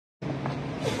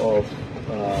of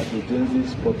the Gen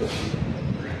Z's protest.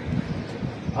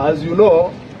 As you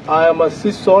know, I am a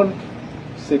seasoned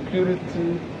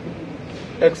security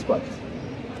expert,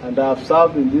 and I have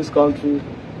served in this country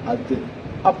at the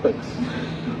apex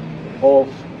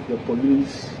of the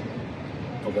police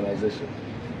organization.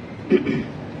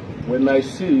 When I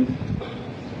see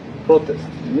protest,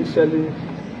 initially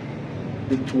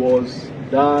it was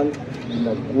done in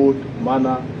a good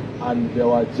manner, and there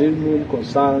were genuine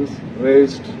concerns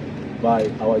raised by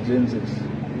our Gen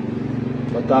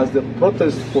Zs. But as the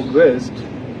protest progressed,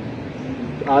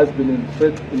 it has been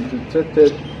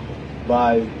infiltrated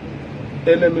by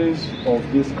enemies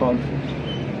of this country.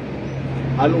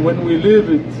 And when we leave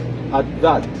it at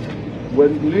that,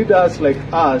 when leaders like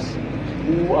us,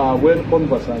 who are well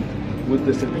conversant with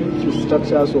the security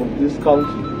structures of this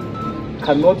country,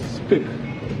 cannot speak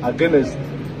against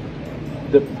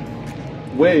the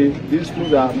way these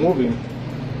things are moving,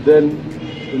 then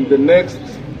in the next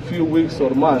few weeks or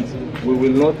months, we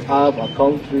will not have a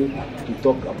country to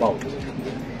talk about.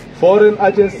 Foreign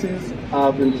agencies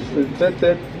have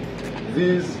infiltrated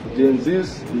these Gen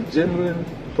Zs, the genuine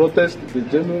protests, the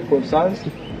genuine concerns,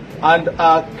 and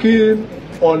are keen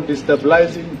on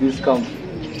destabilizing this country.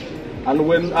 And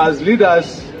when, as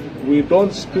leaders, we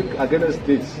don't speak against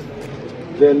this,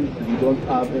 then we don't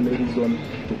have any reason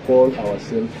to call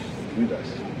ourselves leaders.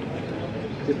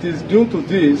 It is due to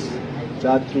this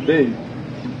that today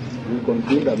we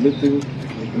convened a meeting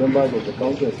with members of the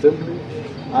County Assembly,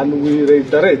 and we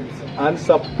reiterate and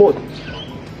support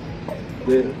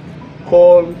the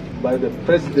call by the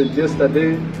President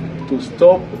yesterday to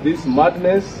stop this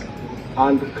madness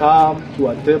and come to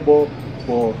a table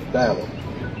for dialogue.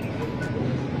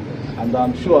 And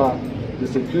I'm sure the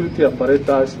security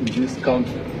apparatus in this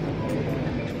country.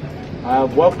 I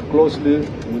have worked closely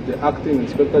with the Acting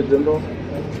Inspector General.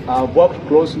 I have worked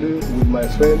closely with my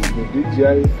friend, the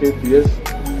DGI,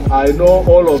 KPS. I know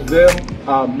all of them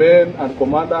are men and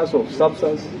commanders of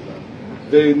substance.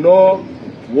 They know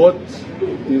what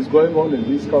is going on in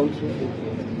this country.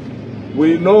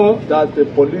 We know that the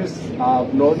police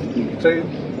have not been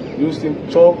trained using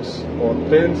chalks or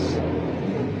pens.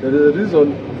 There is a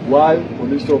reason why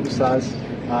police officers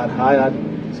are hired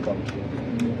in this country.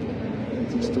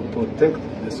 It is to protect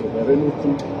the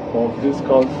sovereignty of this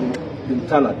country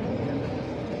internally.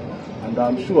 And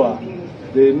I'm sure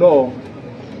they know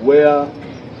where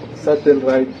certain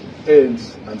right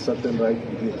ends and certain right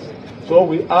begins. So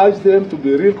we urge them to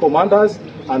be real commanders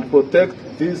and protect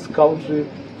this country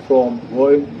from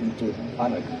going into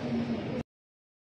anarchy.